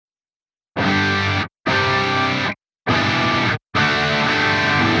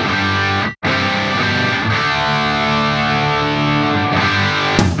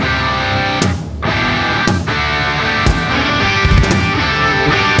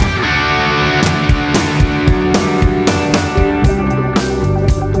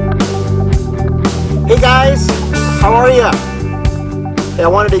are you? Hey, I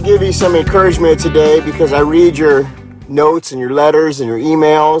wanted to give you some encouragement today because I read your notes and your letters and your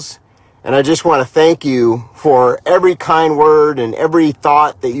emails, and I just want to thank you for every kind word and every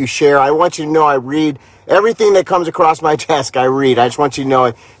thought that you share. I want you to know I read everything that comes across my desk. I read. I just want you to know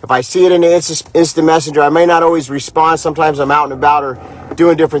if I see it in the instant messenger, I may not always respond. Sometimes I'm out and about or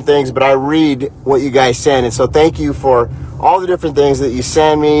doing different things, but I read what you guys send. And so thank you for all the different things that you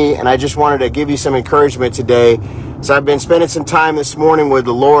send me. And I just wanted to give you some encouragement today. So I've been spending some time this morning with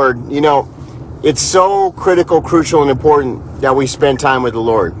the Lord. You know, it's so critical, crucial, and important that we spend time with the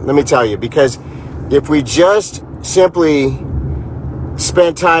Lord. Let me tell you, because if we just simply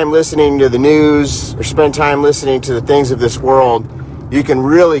spend time listening to the news or spend time listening to the things of this world, you can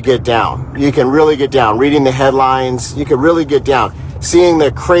really get down. You can really get down. Reading the headlines, you can really get down. Seeing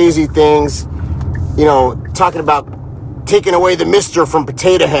the crazy things, you know, talking about taking away the mister from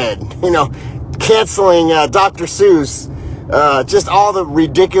Potato Head, you know, canceling Dr. Seuss, just all the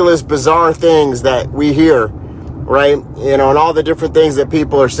ridiculous, bizarre things that we hear, right? You know, and all the different things that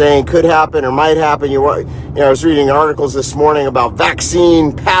people are saying could happen or might happen. I was reading articles this morning about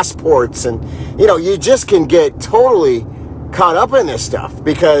vaccine passports, and you just can get totally caught up in this stuff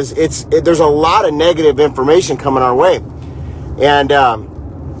because there's a lot of negative information coming our way, and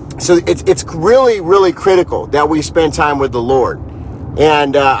so it's really, really critical that we spend time with the Lord.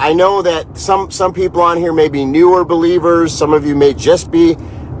 And I know that some people on here may be newer believers. Some of you may just be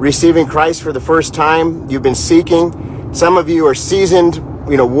receiving Christ for the first time. You've been seeking. Some of you are seasoned,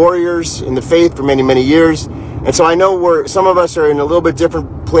 warriors in the faith for many, many years. And so I know some of us are in a little bit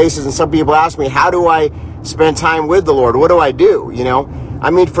different places. And some people ask me, how do I spend time with the Lord? What do I do? I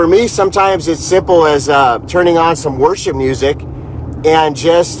mean, for me, sometimes it's simple as turning on some worship music and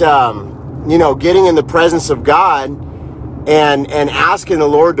just, getting in the presence of God and asking the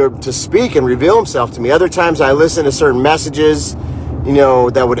Lord to speak and reveal himself to me. Other times I listen to certain messages,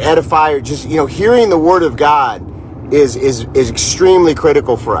 that would edify, or just, hearing the word of God is extremely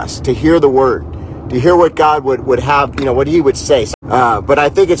critical for us, to hear the word, to hear what God would have, what he would say. But I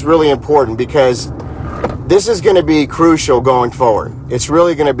think it's really important because this is going to be crucial going forward. It's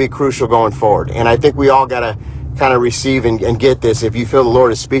really going to be crucial going forward. And I think we all got to kind of receive and get this. If you feel the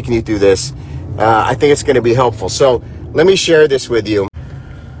Lord is speaking to you through this, I think it's going to be helpful. So let me share this with you.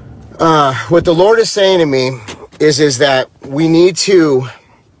 What the Lord is saying to me is that we need to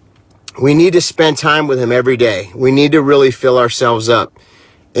spend time with him every day. We need to really fill ourselves up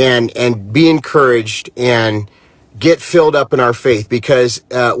and be encouraged and get filled up in our faith, because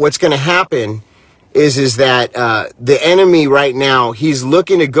what's going to happen is that the enemy right now, he's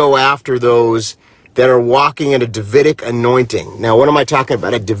looking to go after those that are walking in a Davidic anointing. Now, what am I talking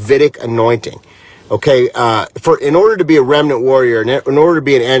about? A Davidic anointing. Okay, in order to be a remnant warrior, in order to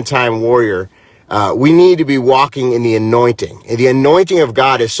be an end-time warrior, we need to be walking in the anointing. And the anointing of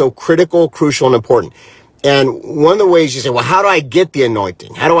God is so critical, crucial, and important. And one of the ways you say, well, how do I get the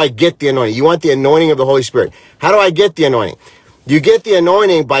anointing? How do I get the anointing? You want the anointing of the Holy Spirit. How do I get the anointing? You get the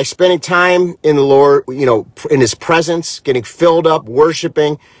anointing by spending time in the Lord, in his presence, getting filled up,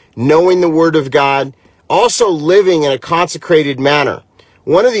 worshiping, knowing the word of God, also living in a consecrated manner.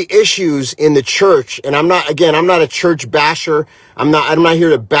 One of the issues in the church, and I'm not a church basher. I'm not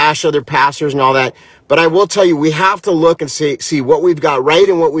here to bash other pastors and all that, but I will tell you, we have to look and see what we've got right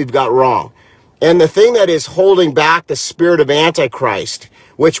and what we've got wrong. And the thing that is holding back the spirit of Antichrist,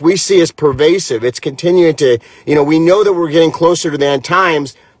 which we see as pervasive, it's continuing to, we know that we're getting closer to the end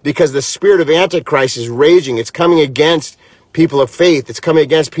times because the spirit of Antichrist is raging. It's coming against people of faith. It's coming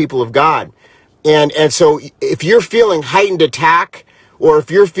against people of God. And so if you're feeling heightened attack, or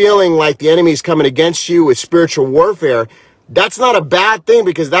if you're feeling like the enemy is coming against you with spiritual warfare, that's not a bad thing,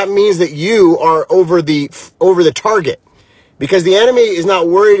 because that means that you are over the target. Because the enemy is not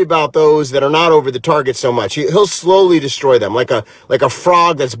worried about those that are not over the target so much. He'll slowly destroy them like a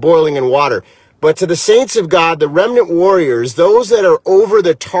frog that's boiling in water. But to the saints of God, the remnant warriors, those that are over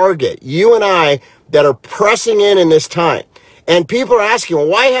the target, you and I, that are pressing in this time. And people are asking, well,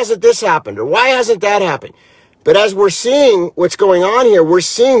 why hasn't this happened? Or why hasn't that happened? But as we're seeing what's going on here, we're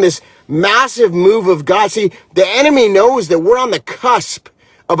seeing this massive move of God. See, the enemy knows that we're on the cusp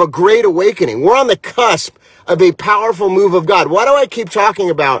of a great awakening. We're on the cusp of a powerful move of God. Why do I keep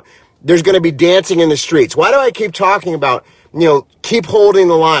talking about there's going to be dancing in the streets? Why do I keep talking about, keep holding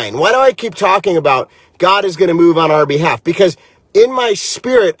the line? Why do I keep talking about God is going to move on our behalf? Because in my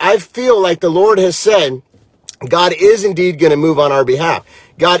spirit, I feel like the Lord has said, God is indeed going to move on our behalf.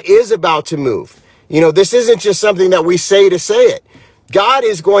 God is about to move. This isn't just something that we say to say it. God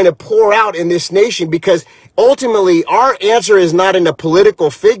is going to pour out in this nation, because ultimately our answer is not in a political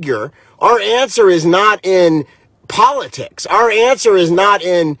figure. Our answer is not in politics. Our answer is not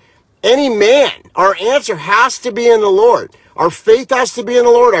in any man. Our answer has to be in the Lord. Our faith has to be in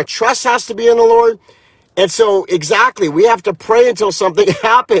the Lord. Our trust has to be in the Lord. And so, exactly, we have to pray until something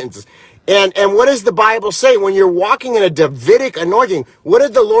happens. And what does the Bible say? When you're walking in a Davidic anointing, what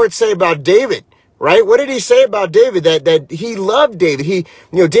did the Lord say about David? Right? What did he say about David? That he loved David.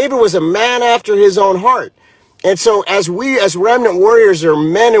 David was a man after his own heart. And so as we, as remnant warriors, are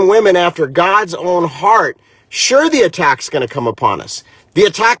men and women after God's own heart, sure, the attack's going to come upon us. The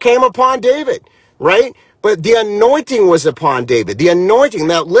attack came upon David, right? But the anointing was upon David. The anointing.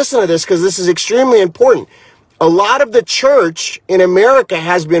 Now, listen to this, because this is extremely important. A lot of the church in America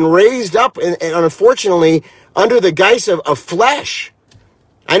has been raised up, and unfortunately, under the guise of flesh.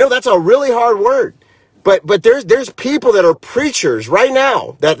 I know that's a really hard word, but there's people that are preachers right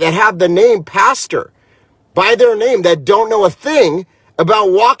now that have the name pastor by their name that don't know a thing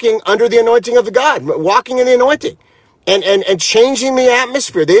about walking under the anointing of the God, walking in the anointing and changing the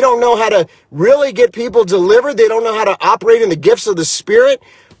atmosphere. They don't know how to really get people delivered. They don't know how to operate in the gifts of the Spirit.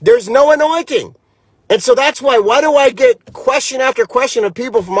 There's no anointing. And so that's why do I get question after question of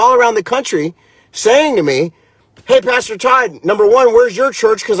people from all around the country saying to me, hey, Pastor Todd, number one, where's your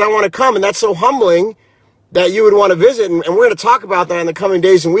church? Because I want to come. And that's so humbling that you would want to visit. And we're going to talk about that in the coming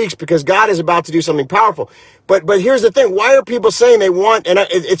days and weeks, because God is about to do something powerful. But here's the thing. Why are people saying they want, and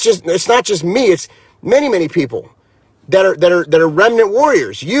it's not just me, it's many, many people that are remnant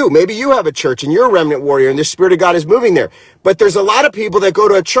warriors. Maybe you have a church and you're a remnant warrior and the Spirit of God is moving there. But there's a lot of people that go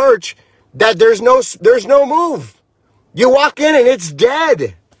to a church that there's no move. You walk in and it's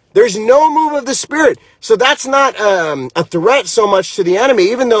dead. There's no move of the Spirit. So that's not a threat so much to the enemy,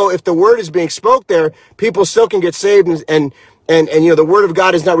 even though if the word is being spoke there, people still can get saved and the word of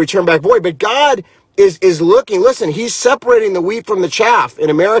God is not returned back void. But God is looking, listen, he's separating the wheat from the chaff in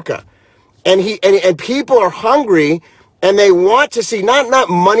America. And people are hungry and they want to see not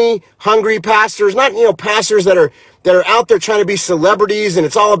money hungry pastors, not pastors that are out there trying to be celebrities and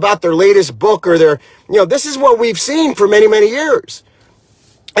it's all about their latest book or this is what we've seen for many, many years.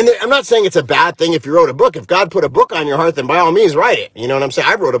 And I'm not saying it's a bad thing if you wrote a book. If God put a book on your heart, then by all means write it. You know what I'm saying?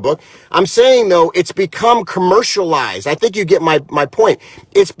 I wrote a book. I'm saying, though, it's become commercialized. I think you get my point.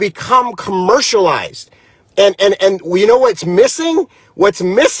 It's become commercialized. And you know what's missing? What's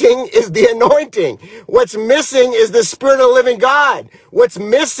missing is the anointing. What's missing is the Spirit of the living God. What's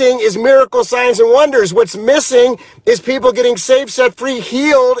missing is miracle signs and wonders. What's missing is people getting saved, set free,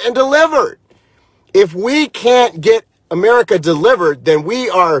 healed, and delivered. If we can't get America delivered, then we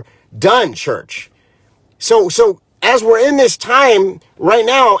are done, church. So as we're in this time right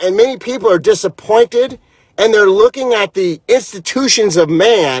now, and many people are disappointed, and they're looking at the institutions of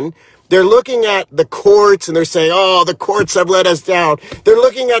man, they're looking at the courts, and they're saying, oh, the courts have let us down. They're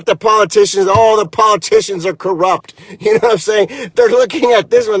looking at the politicians, oh, the politicians are corrupt. You know what I'm saying? They're looking at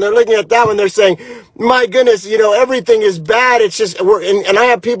this one, they're looking at that one, they're saying, my goodness, everything is bad. It's just, and I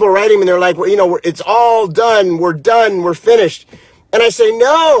have people writing me, and they're like, well, it's all done, we're finished. And I say,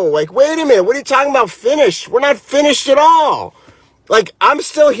 no, like, wait a minute, what are you talking about finished? We're not finished at all. Like, I'm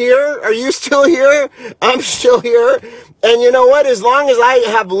still here. Are you still here? I'm still here. And you know what? As long as I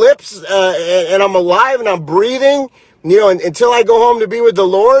have lips and I'm alive and I'm breathing, and until I go home to be with the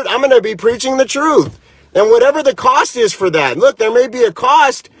Lord, I'm going to be preaching the truth. And whatever the cost is for that, look, there may be a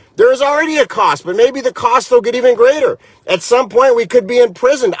cost. There is already a cost, but maybe the cost will get even greater. At some point, we could be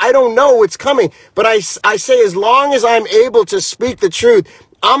imprisoned. I don't know what's coming. But I say, as long as I'm able to speak the truth,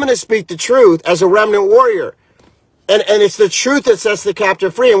 I'm going to speak the truth as a remnant warrior. And it's the truth that sets the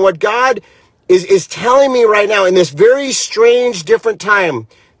captive free. And what God is telling me right now in this very strange, different time,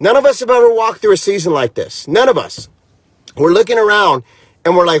 none of us have ever walked through a season like this. None of us. We're looking around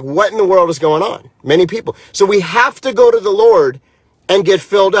and we're like, what in the world is going on? Many people. So we have to go to the Lord and get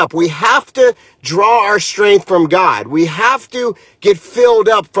filled up. We have to draw our strength from God. We have to get filled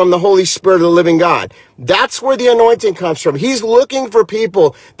up from the Holy Spirit of the living God. That's where the anointing comes from. He's looking for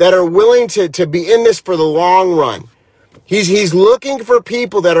people that are willing to be in this for the long run. He's looking for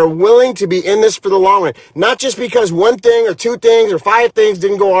people that are willing to be in this for the long run. Not just because one thing or two things or five things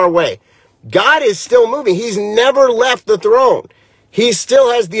didn't go our way. God is still moving. He's never left the throne. He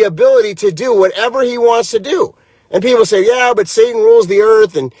still has the ability to do whatever he wants to do. And people say, yeah, but Satan rules the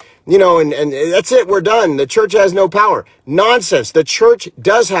earth and that's it. We're done. The church has no power. Nonsense. The church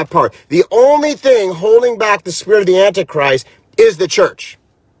does have power. The only thing holding back the spirit of the Antichrist is the church.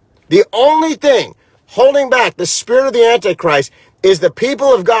 The only thing holding back the spirit of the Antichrist is the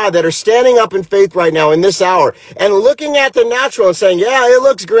people of God that are standing up in faith right now in this hour and looking at the natural and saying, yeah, it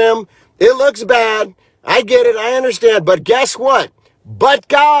looks grim. It looks bad. I get it. I understand. But guess what? But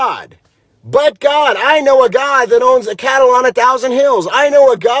God. But God, I know a God that owns a cattle on 1,000 hills. I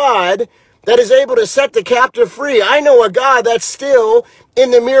know a God that is able to set the captive free. I know a God that's still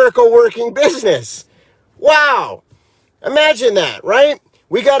in the miracle working business. Wow. Imagine that, right?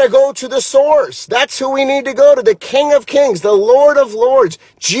 We got to go to the source. That's who we need to go to, the King of Kings, the Lord of Lords,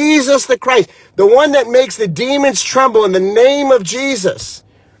 Jesus the Christ, the one that makes the demons tremble in the name of Jesus.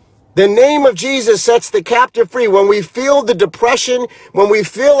 The name of Jesus sets the captive free. When we feel the depression, when we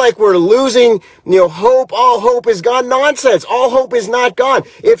feel like we're losing, hope, all hope is gone. Nonsense. All hope is not gone.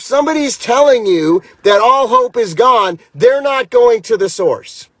 If somebody's telling you that all hope is gone, they're not going to the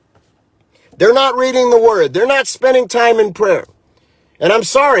source. They're not reading the word. They're not spending time in prayer. And I'm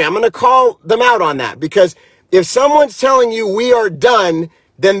sorry, I'm going to call them out on that, because if someone's telling you we are done,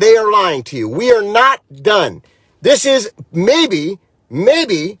 then they are lying to you. We are not done. This is maybe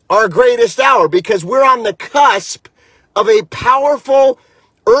our greatest hour, because we're on the cusp of a powerful,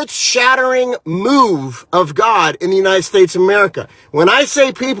 earth-shattering move of God in the United States of America. When I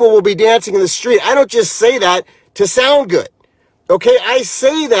say people will be dancing in the street, I don't just say that to sound good. Okay, I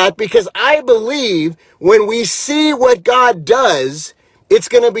say that because I believe when we see what God does, it's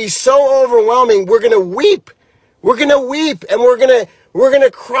going to be so overwhelming. We're going to weep. We're going to weep, and we're going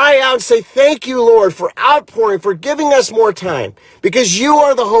to cry out and say, thank you, Lord, for outpouring, for giving us more time, because you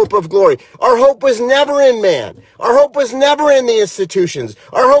are the hope of glory. Our hope was never in man. Our hope was never in the institutions.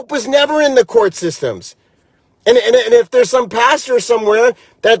 Our hope was never in the court systems. And if there's some pastor somewhere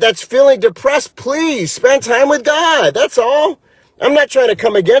that's feeling depressed, please spend time with God. That's all. I'm not trying to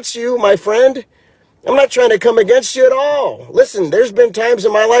come against you, my friend. I'm not trying to come against you at all. Listen, there's been times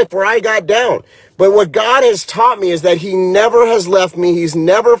in my life where I got down. But what God has taught me is that he never has left me. He's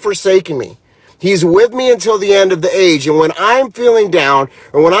never forsaken me. He's with me until the end of the age. And when I'm feeling down,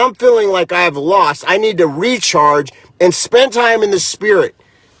 or when I'm feeling like I've lost, I need to recharge and spend time in the Spirit,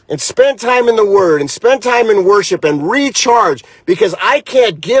 and spend time in the Word, and spend time in worship, and recharge, because I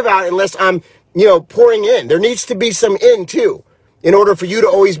can't give out unless I'm, pouring in. There needs to be some in too, in order for you to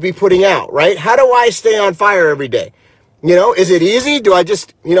always be putting out, right? How do I stay on fire every day? Is it easy? Do I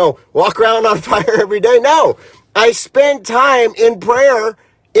just, walk around on fire every day? No. I spend time in prayer,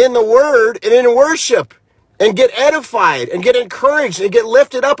 in the Word, and in worship, and get edified, and get encouraged, and get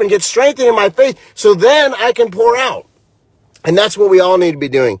lifted up, and get strengthened in my faith, so then I can pour out. And that's what we all need to be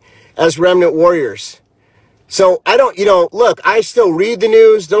doing as remnant warriors. So I don't, look, I still read the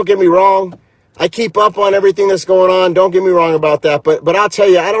news. Don't get me wrong. I keep up on everything that's going on. Don't get me wrong about that. But I'll tell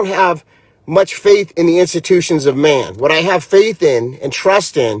you, I don't have much faith in the institutions of man. What I have faith in and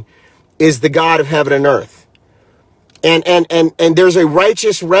trust in is the God of heaven and earth. And there's a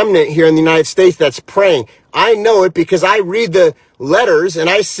righteous remnant here in the United States that's praying. I know it because I read the letters and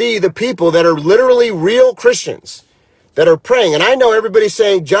I see the people that are literally real Christians that are praying. And I know everybody's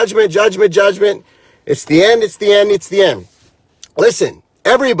saying judgment, judgment, judgment. It's the end, it's the end, it's the end. Listen,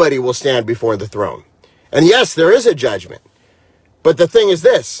 everybody will stand before the throne. And yes, there is a judgment. But the thing is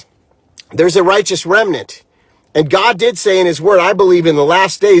this, there's a righteous remnant. And God did say in his word, I believe in the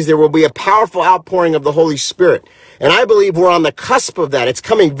last days there will be a powerful outpouring of the Holy Spirit. And I believe we're on the cusp of that. It's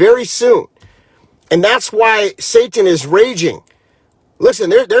coming very soon. And that's why Satan is raging.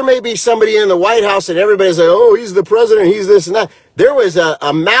 Listen, there may be somebody in the White House and everybody's like, oh, he's the president, he's this and that. There was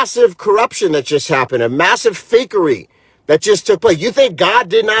a massive corruption that just happened, a massive fakery that just took place. You think God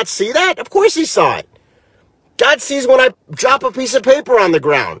did not see that? Of course he saw it. God sees when I drop a piece of paper on the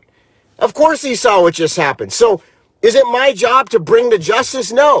ground. Of course he saw what just happened. So is it my job to bring the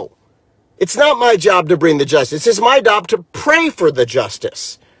justice? No. It's not my job to bring the justice. It's my job to pray for the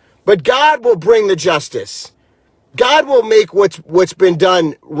justice. But God will bring the justice. God will make what's been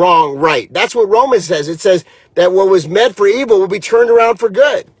done wrong right. That's what Romans says. It says that what was meant for evil will be turned around for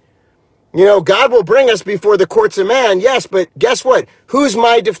good. God will bring us before the courts of man, yes, but guess what? Who's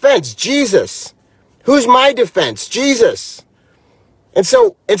my defense? Jesus. Who's my defense? Jesus. And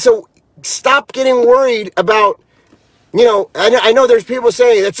so stop getting worried about, I know there's people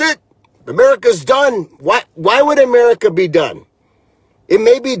saying, that's it, America's done. Why would America be done? It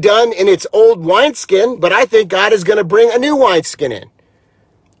may be done in its old wineskin, but I think God is going to bring a new wineskin in.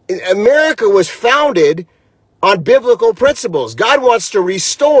 America was founded on biblical principles. God wants to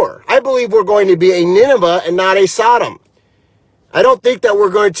restore. I believe we're going to be a Nineveh and not a Sodom. I don't think that we're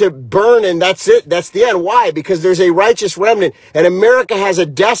going to burn and that's it. That's the end. Why? Because there's a righteous remnant and America has a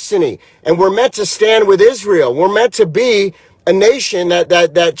destiny and we're meant to stand with Israel. We're meant to be a nation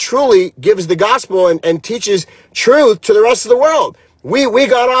that truly gives the gospel and teaches truth to the rest of the world. We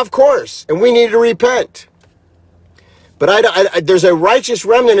got off course and we need to repent. But there's a righteous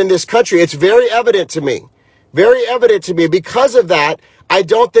remnant in this country. It's very evident to me. Very evident to me. Because of that, I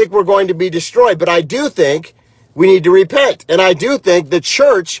don't think we're going to be destroyed, but I do think we need to repent. And I do think the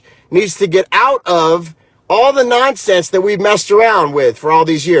church needs to get out of all the nonsense that we've messed around with for all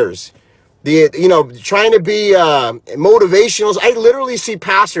these years. Trying to be motivational. I literally see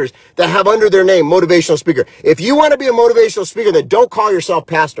pastors that have under their name motivational speaker. If you want to be a motivational speaker, then don't call yourself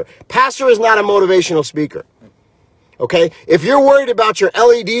pastor. Pastor is not a motivational speaker. Okay? If you're worried about your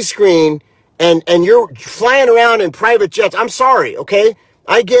LED screen and you're flying around in private jets, I'm sorry, okay?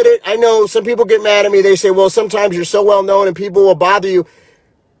 I get it. I know some people get mad at me. They say, well, sometimes you're so well known and people will bother you.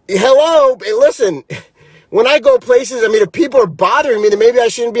 Hello, hey, listen, when I go places, I mean, if people are bothering me, then maybe I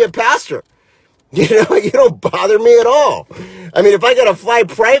shouldn't be a pastor. You don't bother me at all. I mean, if I got to fly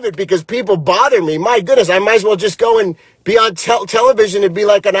private because people bother me, my goodness, I might as well just go and be on television and be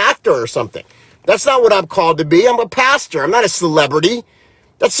like an actor or something. That's not what I'm called to be. I'm a pastor. I'm not a celebrity.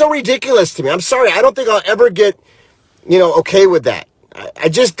 That's so ridiculous to me. I'm sorry. I don't think I'll ever get, okay with that. I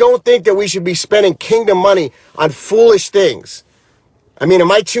just don't think that we should be spending kingdom money on foolish things. I mean,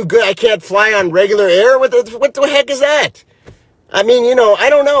 am I too good? I can't fly on regular air? What the heck is that? I mean, I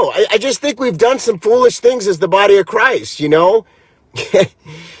don't know. I just think we've done some foolish things as the body of Christ, and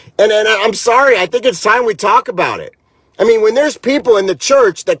I'm sorry. I think it's time we talk about it. I mean, when there's people in the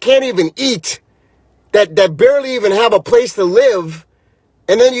church that can't even eat, that barely even have a place to live,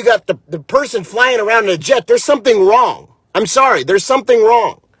 and then you got the person flying around in a jet, there's something wrong. I'm sorry. There's something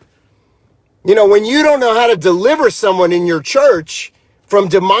wrong. When you don't know how to deliver someone in your church from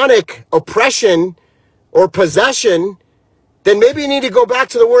demonic oppression or possession, then maybe you need to go back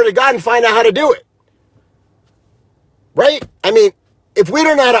to the Word of God and find out how to do it. Right? I mean, if we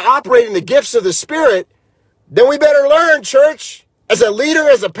don't know how to operate in the gifts of the Spirit, then we better learn, church. As a leader,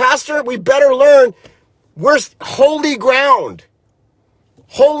 as a pastor, we better learn. We're holy ground.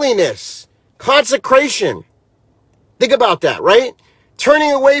 Holiness. Consecration. Think about that, right?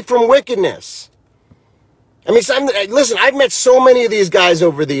 Turning away from wickedness. I mean, listen, I've met so many of these guys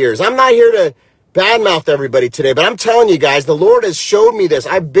over the years. I'm not here to badmouth everybody today, but I'm telling you guys, the Lord has showed me this.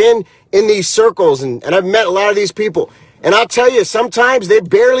 I've been in these circles and I've met a lot of these people. And I'll tell you, sometimes they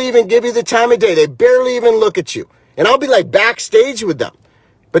barely even give you the time of day. They barely even look at you. And I'll be like backstage with them.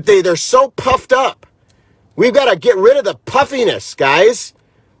 But they're so puffed up. We've got to get rid of the puffiness, guys.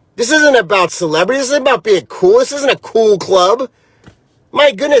 This isn't about celebrity. This isn't about being cool. This isn't a cool club.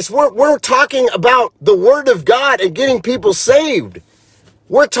 My goodness, we're talking about the Word of God and getting people saved.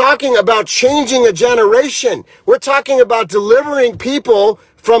 We're talking about changing a generation. We're talking about delivering people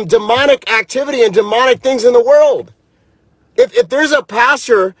from demonic activity and demonic things in the world. If there's a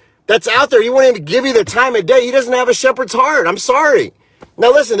pastor that's out there, you want him to give you the time of day, he doesn't have a shepherd's heart. I'm sorry.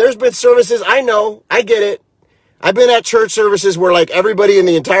 Now listen, there's been services, I know, I get it. I've been at church services where like everybody in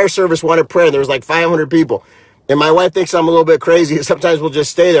the entire service wanted prayer. There was like 500 people. And my wife thinks I'm a little bit crazy. Sometimes we'll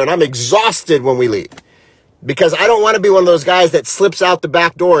just stay there and I'm exhausted when we leave. Because I don't want to be one of those guys that slips out the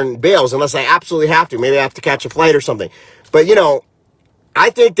back door and bails unless I absolutely have to. Maybe I have to catch a flight or something. But, I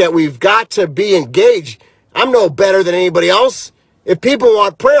think that we've got to be engaged. I'm no better than anybody else. If people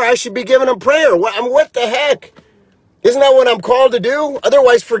want prayer, I should be giving them prayer. What the heck? Isn't that what I'm called to do?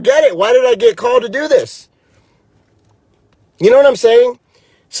 Otherwise, forget it. Why did I get called to do this? You know what I'm saying?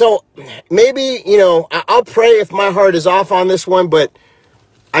 So maybe, I'll pray if my heart is off on this one, but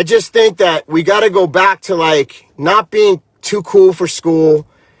I just think that we got to go back to like not being too cool for school.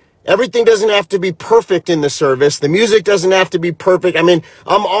 Everything doesn't have to be perfect in the service. The music doesn't have to be perfect. I mean,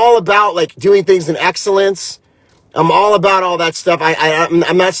 I'm all about like doing things in excellence. I'm all about all that stuff.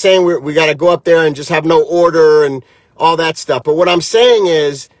 I'm not saying we got to go up there and just have no order and all that stuff. But what I'm saying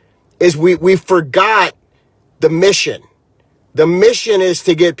is we forgot the mission. The mission is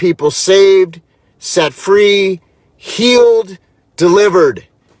to get people saved, set free, healed, delivered,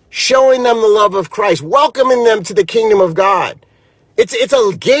 showing them the love of Christ, welcoming them to the kingdom of God. It's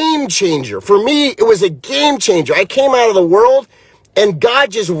a game changer. For me, it was a game changer. I came out of the world and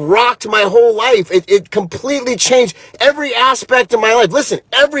God just rocked my whole life. It completely changed every aspect of my life. Listen,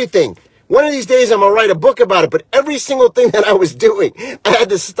 everything. One of these days I'm going to write a book about it, but every single thing that I was doing, I had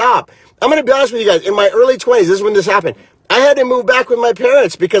to stop. I'm going to be honest with you guys. In my early 20s, this is when this happened. I had to move back with my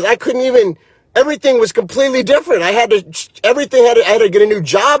parents because I couldn't even, everything was completely different. I had to get a new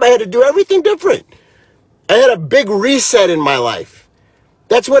job. I had to do everything different. I had a big reset in my life.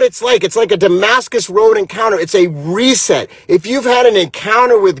 That's what it's like. It's like a Damascus Road encounter. It's a reset. If you've had an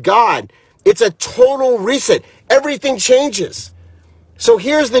encounter with God, it's a total reset. Everything changes. So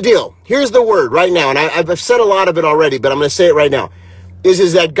here's the deal. Here's the word right now. And I've said a lot of it already, but I'm going to say it right now.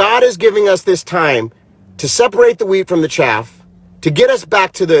 Is that God is giving us this time to separate the wheat from the chaff, to get us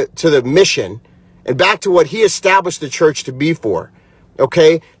back to the mission and back to what he established the church to be for.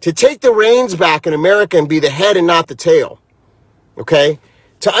 okay? To take the reins back in America and be the head and not the tail, okay?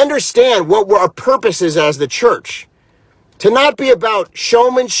 To understand what our purpose is as the church. To not be about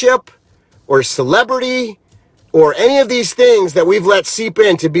showmanship or celebrity or any of these things that we've let seep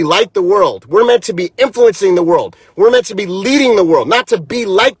in to be like the world. We're meant to be influencing the world. We're meant to be leading the world, not to be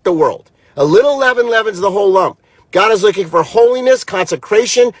like the world. A little leaven leavens the whole lump. God is looking for holiness,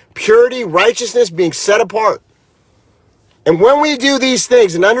 consecration, purity, righteousness, being set apart. And when we do these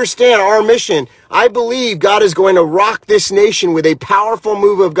things and understand our mission, I believe God is going to rock this nation with a powerful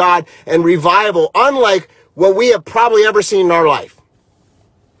move of God and revival, unlike what we have probably ever seen in our life.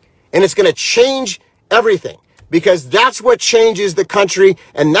 And it's going to change everything, because that's what changes the country,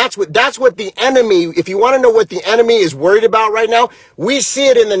 and that's what the enemy, if you want to know what the enemy is worried about right now, we see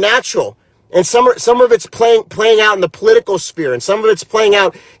it in the natural. And some of it's playing out in the political sphere, and some of it's playing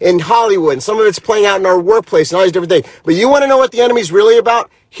out in Hollywood, and some of it's playing out in our workplace and all these different things. But you want to know what the enemy's really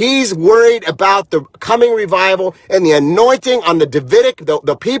about? He's worried about the coming revival and the anointing on the Davidic,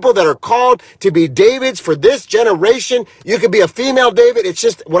 the people that are called to be Davids for this generation. You could be a female David. It's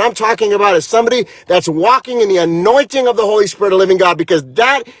just, what I'm talking about is somebody that's walking in the anointing of the Holy Spirit of living God, because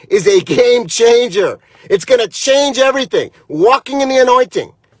that is a game changer. It's going to change everything. Walking in the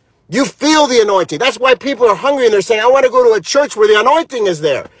anointing. You feel the anointing. That's why people are hungry and they're saying, I want to go to a church where the anointing is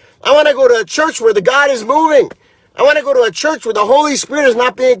there. I want to go to a church where the God is moving. I want to go to a church where the Holy Spirit is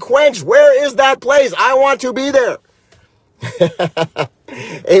not being quenched. Where is that place? I want to be there.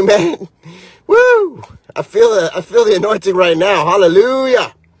 Amen. Woo! I feel the anointing right now.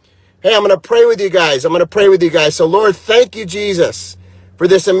 Hallelujah. Hey, I'm going to pray with you guys. So Lord, thank you, Jesus, for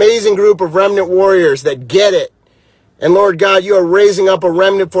this amazing group of remnant warriors that get it. And Lord God, you are raising up a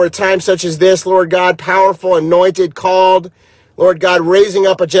remnant for a time such as this, Lord God, powerful, anointed, called. Lord God, raising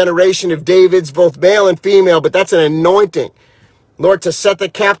up a generation of Davids, both male and female, but that's an anointing. Lord, to set the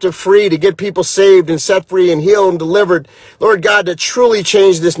captive free, to get people saved and set free and healed and delivered. Lord God, to truly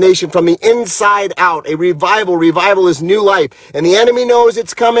change this nation from the inside out. A revival. Revival is new life. And the enemy knows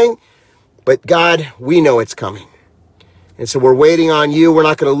it's coming, but God, we know it's coming. And so we're waiting on you. We're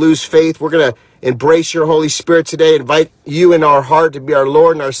not going to lose faith. We're going to embrace your Holy Spirit today. Invite you in our heart to be our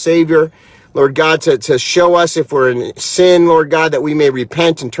Lord and our Savior. Lord God, to show us if we're in sin, Lord God, that we may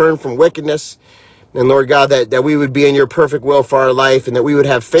repent and turn from wickedness. And Lord God, that we would be in your perfect will for our life, and that we would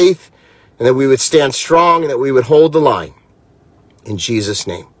have faith, and that we would stand strong, and that we would hold the line. In Jesus'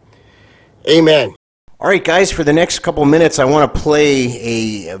 name. Amen. All right, guys, for the next couple minutes, I want to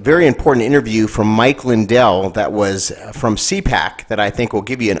play a very important interview from Mike Lindell that was from CPAC that I think will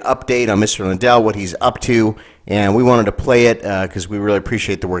give you an update on Mr. Lindell, what he's up to, and we wanted to play it because we really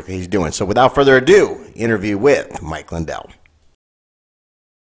appreciate the work that he's doing. So without further ado, interview with Mike Lindell.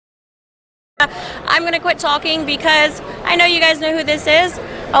 I'm going to quit talking because I know you guys know who this is.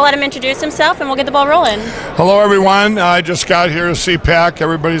 I'll let him introduce himself and we'll get the ball rolling. Hello, everyone. I just got here to CPAC.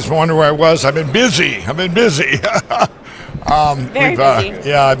 Everybody's wondering where I was. I've been busy. Very busy.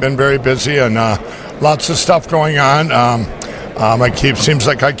 Yeah, I've been very busy, and lots of stuff going on. Seems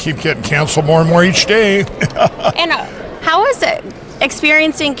like I keep getting canceled more and more each day. And how has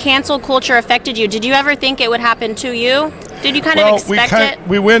experiencing cancel culture affected you? Did you ever think it would happen to you? Did you kind of expect it?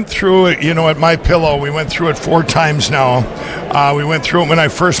 We went through it, at My Pillow. We went through it 4 times now. We went through it when I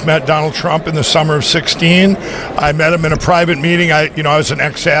first met Donald Trump in the summer of 2016. I met him in a private meeting. I was an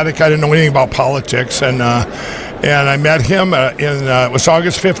ex-addict. I didn't know anything about politics, and I met him it was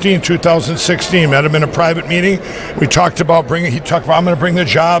August 15, 2016. Met him in a private meeting. We talked about I'm going to bring the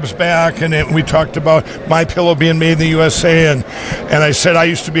jobs back, and we talked about My Pillow being made in the USA, and I said I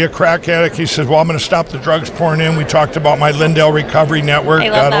used to be a crack addict. He said, well, I'm going to stop the drugs pouring in. We talked about my Lindell Recovery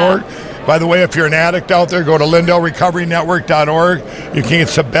Network.org. By the way, if you're an addict out there, go to LindellRecoveryNetwork.org. You can get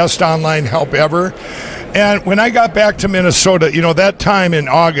the best online help ever. And when I got back to Minnesota, that time in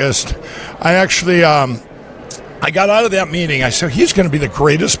August, I actually I got out of that meeting. I said, he's going to be the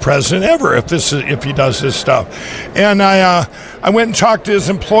greatest president ever if he does this stuff. And I went and talked to his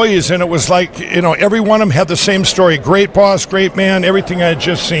employees, and it was like, every one of them had the same story. Great boss, great man, everything I had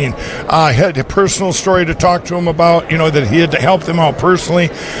just seen. I had a personal story to talk to him about, that he had to help them out personally.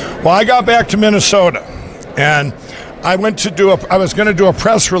 Well, I got back to Minnesota, and I was going to do a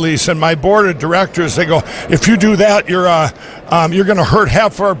press release, and my board of directors, they go, if you do that, you're going to hurt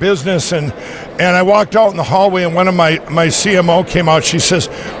half of our business. And I walked out in the hallway, and one of my CMO came out. She says,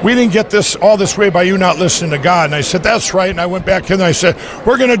 we didn't get all this way by you not listening to God. And I said, that's right. And I went back in and I said,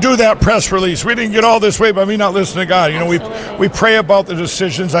 we're going to do that press release. We didn't get all this way by me not listening to God. We pray about the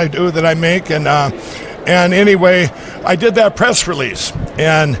decisions that I make. And anyway, I did that press release,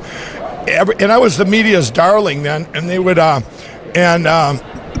 and I was the media's darling then, and they would And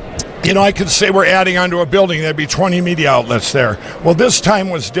I could say we're adding onto a building, there'd be 20 media outlets there. Well, this time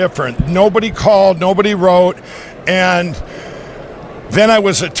was different. Nobody called, nobody wrote, and then I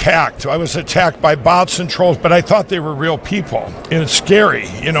was attacked. I was attacked by bots and trolls, but I thought they were real people. And it's scary.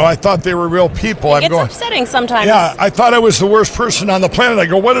 I thought they were real people. It's upsetting sometimes. Yeah, I thought I was the worst person on the planet. I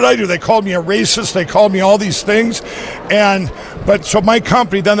go, what did I do? They called me a racist. They called me all these things. But so my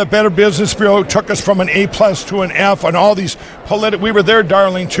company, then the Better Business Bureau, took us from an A+ to an F on all these we were there,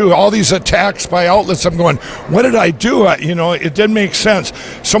 darling, too. All these attacks by outlets. I'm going, what did I do? It didn't make sense.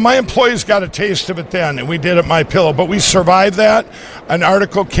 So my employees got a taste of it then, and we did at MyPillow. But we survived that. An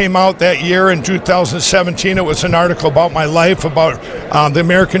article came out that year in 2017. It was an article about my life, about the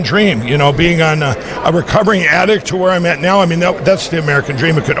American dream, being on a recovering addict to where I'm at now. I mean, that's the American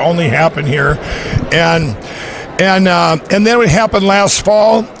dream. It could only happen here. And then it happened last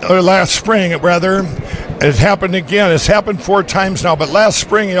spring, rather. It happened again. It's happened 4 times now. But last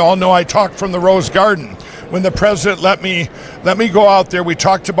spring, you all know I talked from the Rose Garden. When the president let me go out there, we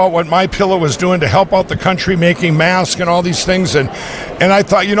talked about what MyPillow was doing to help out the country, making masks and all these things. And I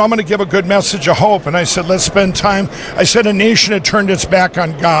thought, I'm going to give a good message of hope. And I said, let's spend time. I said, a nation had turned its back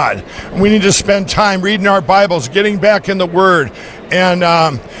on God. We need to spend time reading our Bibles, getting back in the Word. And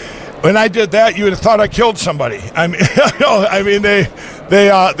when I did that, you would have thought I killed somebody.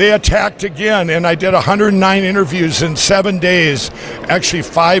 They attacked again, and I did 109 interviews in 7 days, actually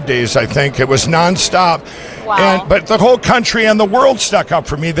 5 days, I think. It was nonstop. Wow. But the whole country and the world stuck up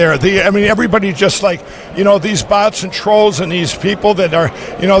for me there. Everybody just these bots and trolls and these people that are,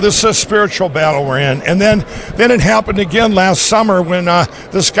 this is a spiritual battle we're in. And then it happened again last summer when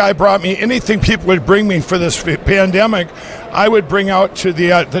this guy brought me anything people would bring me for this pandemic. I would bring out to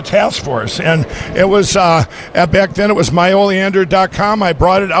the task force. And it was, back then it was myoleander.com. I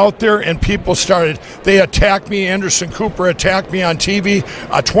brought it out there and people they attacked me. Anderson Cooper attacked me on TV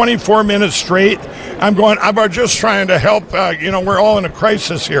 24 minutes straight. I'm just trying to help. We're all in a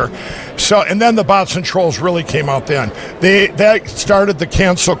crisis here. So, and then the bots and trolls really came out then. That started the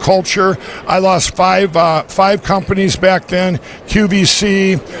cancel culture. I lost five companies back then.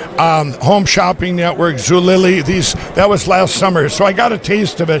 QVC, Home Shopping Network, Zulily, that was last summer. So I got a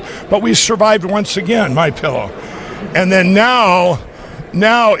taste of it, but we survived once again, MyPillow. And then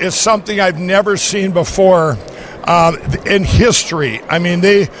now is something I've never seen before. In history. I mean,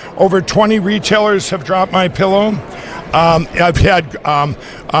 over 20 retailers have dropped MyPillow. I've had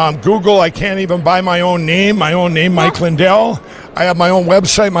Google. I can't even buy my own name, Mike Lindell. I have my own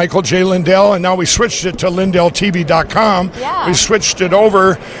website, Michael J. Lindell, and now we switched it to LindellTV.com. Yeah. We switched it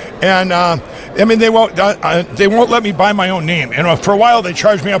over, and they won't let me buy my own name. For a while they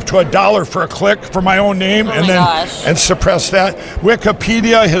charged me up to $1 for a click for my own name, and suppress that.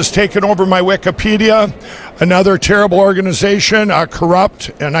 Wikipedia has taken over my Wikipedia. Another terrible organization, corrupt,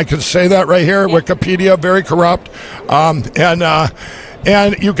 and I can say that right here. Yeah. Wikipedia, very corrupt,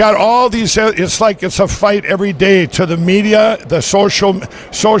 and you got all these. It's like it's a fight every day to the media, the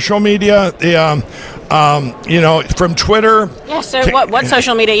social media, from Twitter. Yeah. So what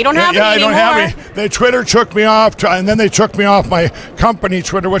social media? You don't have any anymore. I don't have any. Twitter took me off, and then they took me off my company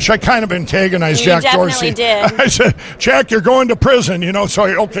Twitter, which I kind of antagonized Jack Dorsey. You definitely did. I said, Jack, you're going to prison. So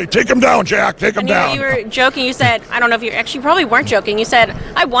okay, take him down, Jack. Take him down. You were joking. You said, I don't know if you probably weren't joking. You said,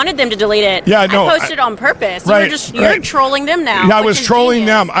 I wanted them to delete it. Yeah, no. I posted on purpose. Right, you're trolling them now. Yeah, I was trolling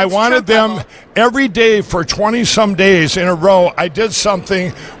them. I wanted them every day for 20-some days in a row. I did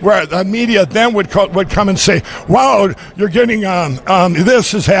something where the media then would come and say, wow, you're getting,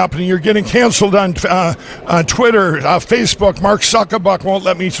 this is happening. You're getting canceled on Twitter, Facebook. Mark Zuckerberg won't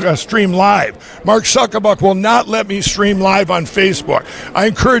let me stream live. Mark Zuckerberg will not let me stream live on Facebook. I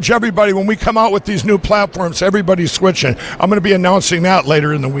encourage everybody, when we come out with these new platforms, everybody's switching. I'm going to be announcing that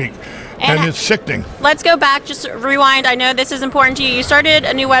later in the week. And it's sickening. Let's go back, just rewind. I know this is important to you. You started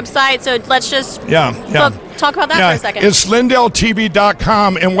a new website, so let's just talk about that for a second. It's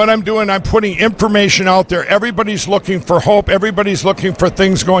LindellTV.com, and what I'm doing, I'm putting information out there. Everybody's looking for hope. Everybody's looking for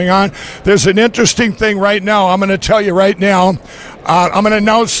things going on. There's an interesting thing right now. I'm going to tell you right now. I'm going to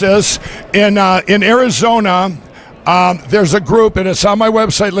announce this. In Arizona, there's a group, and it's on my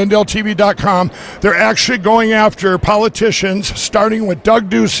website, LindellTV.com. They're actually going after politicians, starting with Doug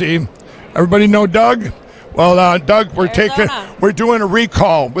Ducey. Everybody know Doug? Well, Doug, we're doing a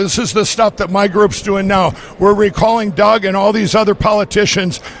recall. This is the stuff that my group's doing now. We're recalling Doug and all these other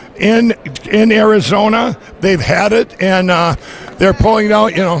politicians in Arizona. They've had it, and they're pulling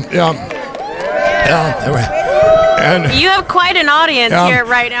out, And you have quite an audience here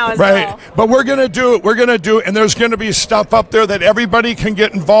right now as well. But we're going to do it, and there's going to be stuff up there that everybody can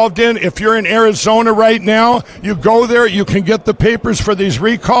get involved in. If you're in Arizona right now, you go there, you can get the papers for these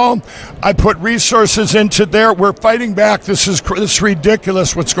recall. I put resources into there. We're fighting back. This is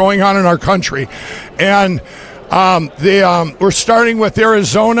ridiculous what's going on in our country. And we're starting with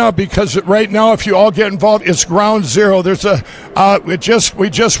Arizona because right now, if you all get involved, it's ground zero. There's we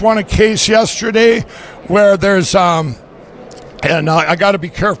just won a case yesterday where there's and I got to be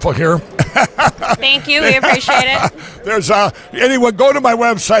careful here. Thank you. We appreciate it. There's anyone go to my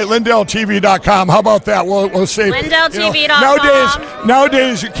website lindelltv.com. How about that? We'll say lindelltv.com.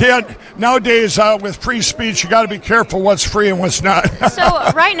 Nowadays you can't. Nowadays with free speech, you got to be careful what's free and what's not.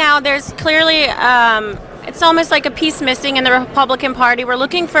 So right now, there's clearly. It's almost like a piece missing in the Republican Party. We're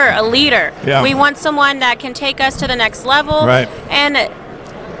looking for a leader. Yeah. We want someone that can take us to the next level. Right. And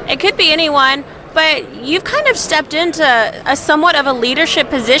it could be anyone, but you've kind of stepped into a somewhat of a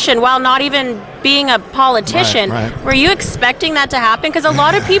leadership position while not even being a politician. Right. Were you expecting that to happen? Because a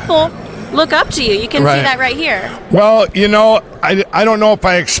lot of people look up to you. You can see that right here. Well, I don't know if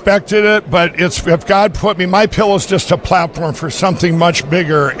I expected it, but if God put me, my pillow's just a platform for something much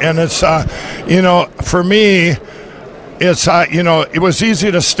bigger. And it's, for me, it's, it was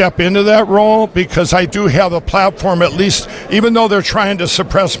easy to step into that role because I do have a platform, at least, even though they're trying to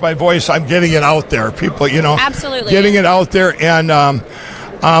suppress my voice, I'm getting it out there. People, Absolutely. getting it out there. And,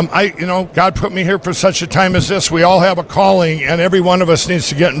 God put me here for such a time as this. We all have a calling, and every one of us needs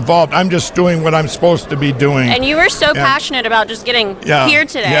to get involved. I'm just doing what I'm supposed to be doing. And you were so passionate about just getting here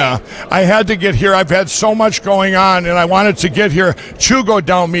today. Yeah, I had to get here. I've had so much going on, and I wanted to get here to go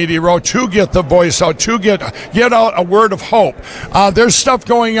down Media Road, to get the voice out, to get out a word of hope. There's stuff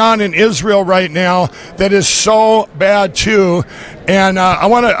going on in Israel right now that is so bad, too. And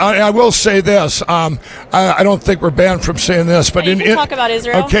I will say this. I don't think we're banned from saying this, but you can talk about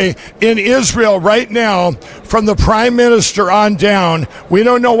Israel. Okay, in Israel right now, from the prime minister on down, we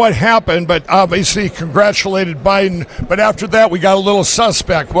don't know what happened, but obviously congratulated Biden. But after that, we got a little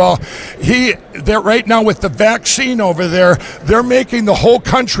suspect. Well, they're right now with the vaccine over there. They're making the whole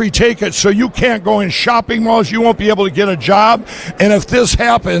country take it, so you can't go in shopping malls. You won't be able to get a job. And if this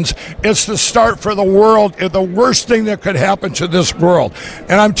happens, it's the start for the world. The worst thing that could happen to this world.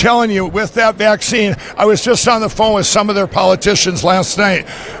 And I'm telling you, with that vaccine, I was just on the phone with some of their politicians last night.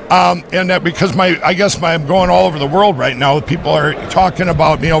 And that because I'm going all over the world right now. People are talking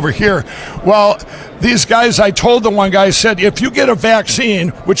about me over here. Well, these guys, I told the one guy, I said, if you get a vaccine,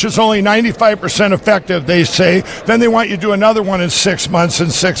 which is only 95% effective, they say, then they want you to do another one in 6 months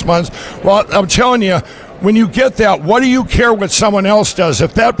Well, I'm telling you, when you get that, what do you care what someone else does?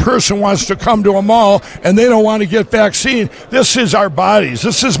 If that person wants to come to a mall and they don't want to get vaccine, this is our bodies.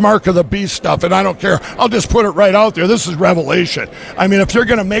 This is mark of the beast stuff, and I don't care. I'll just put it right out there. This is revelation. I mean, if you're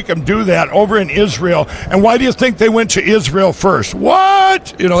going to make them do that over in Israel, and why do you think they went to Israel first?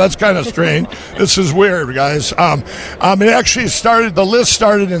 What? That's kind of strange. This is weird, guys. It actually the list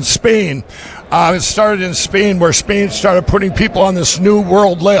started in Spain. It started in Spain, where Spain started putting people on this new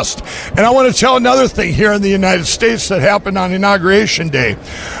world list. And I want to tell another thing here in the United States that happened on Inauguration Day.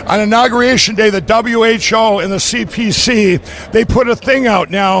 On Inauguration Day, the WHO and the CPC, they put a thing out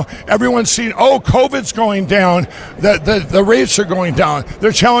now. Everyone's seen, COVID's going down. The rates are going down.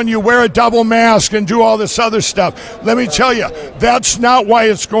 They're telling you wear a double mask and do all this other stuff. Let me tell you, that's not why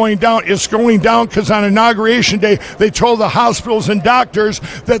it's going down. It's going down because on Inauguration Day, they told the hospitals and doctors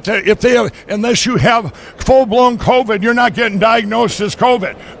that unless you have full-blown COVID, you're not getting diagnosed as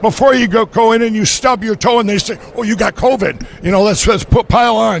COVID. Before you go in and you stub your toe and they say, oh, you got COVID. Let's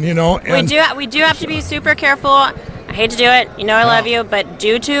pile on, And we do have to be super careful. I hate to do it. I love you. But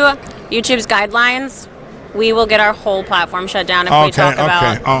due to YouTube's guidelines, we will get our whole platform shut down if we talk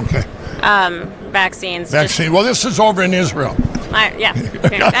about vaccines. Well, this is over in Israel. I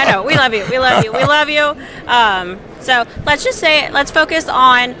know. We love you. We love you. So let's focus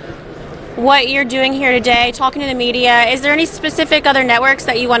on what you're doing here today, talking to the media. Is there any specific other networks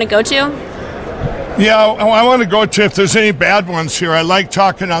that you want to go to? Yeah, I want to go to, if there's any bad ones here. I like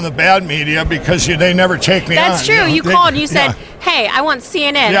talking on the bad media because they never take me on. That's true. You called and you said, hey, I want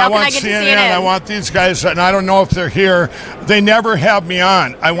CNN. How can I get to CNN? I want these guys, and I don't know if they're here. They never have me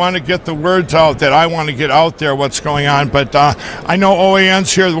on. I want to get the words out that I want to get out there, what's going on. But I know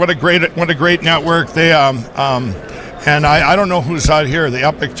OAN's here. What a great network. They and I don't know who's out here. The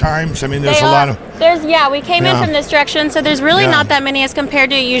Epic Times. I mean, there's a lot of. We came in from this direction, so there's really not that many as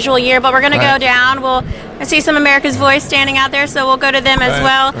compared to a usual year. But we're going to go down. I see some America's Voice standing out there, so we'll go to them as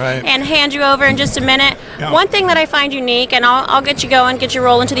well and hand you over in just a minute. Yeah. One thing that I find unique, and I'll get you going, get you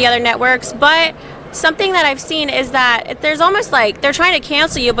rolling to the other networks, but something that I've seen is that there's almost like they're trying to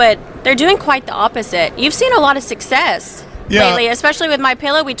cancel you, but they're doing quite the opposite. You've seen a lot of success lately, especially with My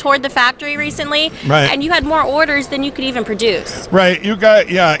Pillow. We toured the factory recently, and you had more orders than you could even produce. Right, you got,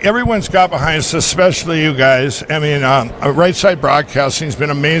 everyone's got behind us, especially you guys. I mean, Right Side Broadcasting has been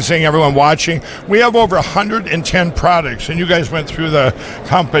amazing, everyone watching. We have over 110 products, and you guys went through the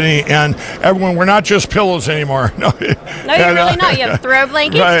company, and everyone, we're not just pillows anymore. No, you're really not. You have throw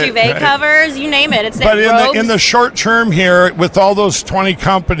blankets, duvet covers, you name it. But in the short term here, with all those 20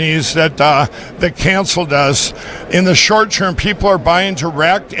 companies that canceled us, in the short term, people are buying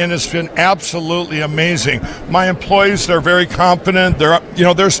direct, and it's been absolutely amazing. My employees, they're very confident.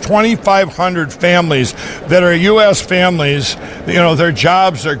 There's 2,500 families that are U.S. families. Their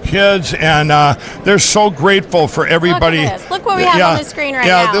jobs, their kids, and they're so grateful for everybody. Look at this. Look what we have on the screen right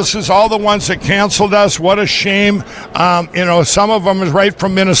now. Yeah, this is all the ones that canceled us. What a shame. Some of them is right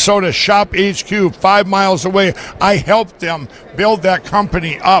from Minnesota. Shop HQ, 5 miles away. I helped them build that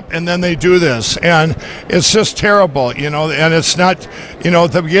company up, and then they do this, and it's just terrible, and it's not,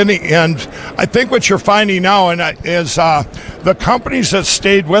 the beginning. And I think what you're finding now is the companies that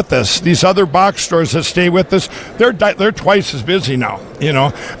stayed with us, these other box stores that stay with us, they're twice as busy now,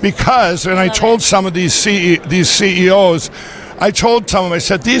 because, and I told some of these CEOs, I told some of them, I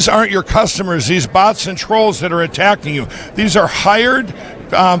said, these aren't your customers, these bots and trolls that are attacking you. These are hired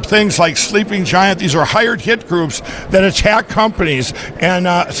things like Sleeping Giant. These are hired hit groups that attack companies, and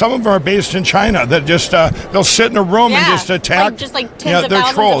some of them are based in China that just they'll sit in a room and just attack. Like tens of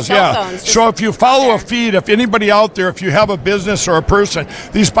thousands trolls. Of cell phones. So if you follow a feed, if anybody out there, if you have a business or a person,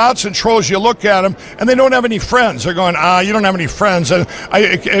 these bots and trolls, you look at them and they don't have any friends. They're going, you don't have any friends, and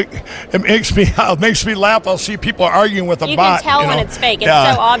it makes me laugh. I'll see people arguing with a bot. You can tell when it's fake. It's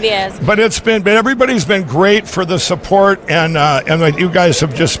so obvious. But everybody's been great for the support, and you guys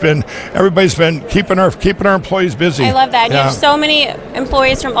have just been, everybody's been keeping our employees busy. I love that. And you have so many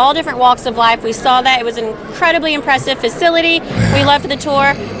employees from all different walks of life. We saw that. It was an incredibly impressive facility. We loved the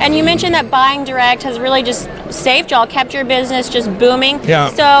tour. And you mentioned that buying direct has really just saved y'all, kept your business just booming. Yeah.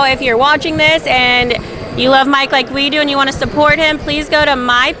 So if you're watching this and you love Mike like we do and you want to support him, please go to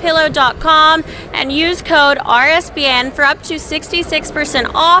mypillow.com and use code RSBN for up to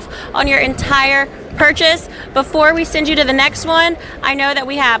 66% off on your entire purchase. Before we send you to the next one, I know that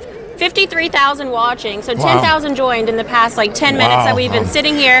we have 53,000 watching, so 10,000 joined in the past 10 minutes that we've been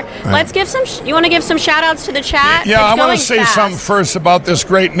sitting here. Right. Let's give you want to give some shout outs to the chat? Yeah, I want to say something first about this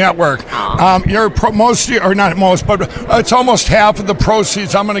great network. It's almost half of the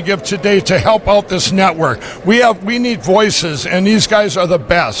proceeds I'm going to give today to help out this network. We need voices, and these guys are the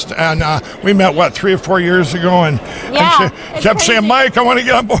best. And we met 3 or 4 years ago, and kept saying, Mike, I want to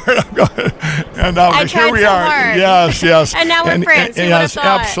get on board. And here we are. Hard. Yes. And now we're friends. Yes,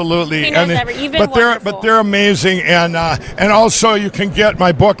 absolutely. But they're amazing, and also you can get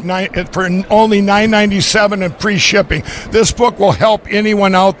my book for only $9.97 and free shipping. This book will help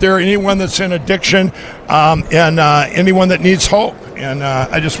anyone out there, anyone that's in addiction, and anyone that needs hope. And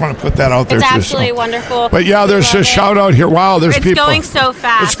I just want to put that out there. It's absolutely wonderful. But there's a shout out here. Wow, there's people. It's going so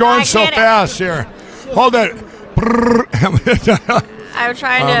fast. It's going so fast here. Hold it. I'm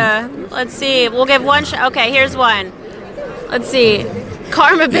trying to. Let's see. We'll give one. Okay, here's one. Let's see.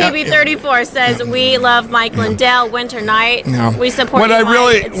 Karma Baby 34 says we love Mike Lindell. Winter Night. We support. What I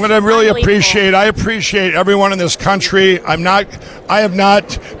really appreciate. I appreciate everyone in this country. I have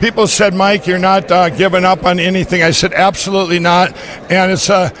not. People said, Mike, you're not giving up on anything. I said, absolutely not. And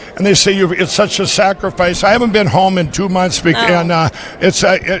and they say it's such a sacrifice. I haven't been home in 2 months, and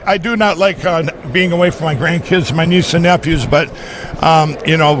I do not like being away from my grandkids and my niece and nephews. But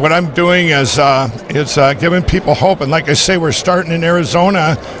what I'm doing is giving people hope. And like I say, we're starting in Arizona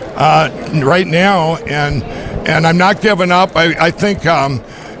right now, and I'm not giving up. I think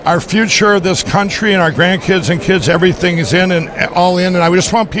our future of this country and our grandkids and kids, everything is in and all in. And I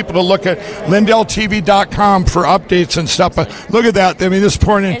just want people to look at LindellTV.com for updates and stuff. But look at that. I mean, this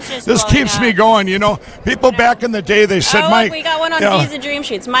keeps me going. People back in the day, they said, Mike. We got one on Giza Dream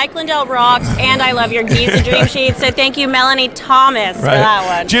Sheets. Mike Lindell rocks, and I love your Giza Dream Sheets. So thank you, Melanie Thomas, for that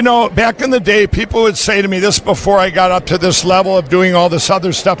one. Do you know, back in the day, people would say to me, this before I got up to this level of doing all this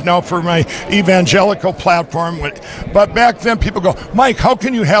other stuff now for my evangelical platform. But back then, people go, Mike, how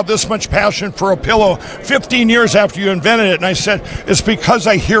can you have this much passion for a pillow 15 years after you invented it? And I said, it's because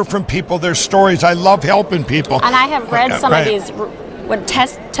I hear from people their stories. I love helping people. And I have read some of these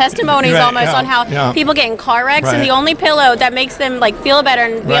testimonies almost on how people get in car wrecks, and the only pillow that makes them like feel better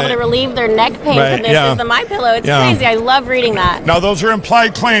and be able to relieve their neck pain from this is the My Pillow. It's crazy. I love reading that. Now those are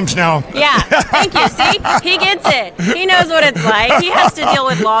implied claims now. Yeah, thank you. See, he gets it. He knows what it's like. He has to deal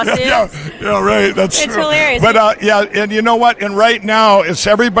with lawsuits. Yeah, right. It's true. Hilarious. But and you know what? And right now, it's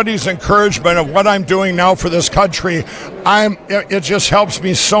everybody's encouragement of what I'm doing now for this country. It just helps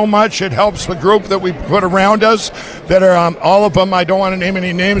me so much. It helps the group that we put around us, that are all of them. I don't want to name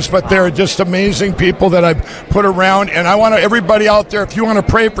any names, but they're just amazing people that I've put around. And I want everybody out there, if you want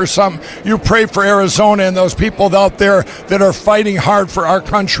to pray for something, you pray for Arizona and those people out there that are fighting hard for our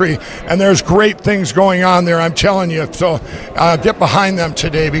country. And there's great things going on there, I'm telling you. So get behind them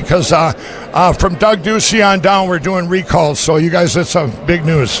today, because from Doug Ducey on down, we're doing recalls. So you guys, that's some big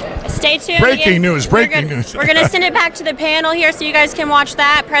news. Stay tuned. Breaking news. We're going to send it back to the panel here so you guys can watch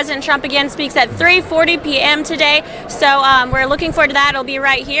that. President Trump again speaks at 3:40 p.m. today. So we're looking forward to that. It'll be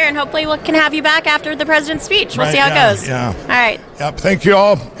right here, and hopefully we can have you back after the president's speech. We'll see how it goes. Yeah. All right. Yep. Thank you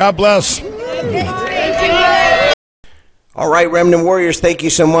all. God bless. All right, Remnant Warriors, thank you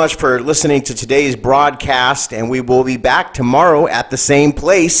so much for listening to today's broadcast, and we will be back tomorrow at the same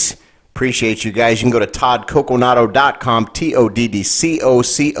place. Appreciate you guys. You can go to toddcoconato.com,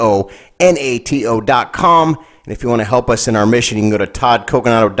 TODDCOCONATO.com. And if you want to help us in our mission, you can go to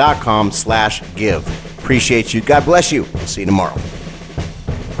toddcoconato.com/give. Appreciate you. God bless you. We'll see you tomorrow.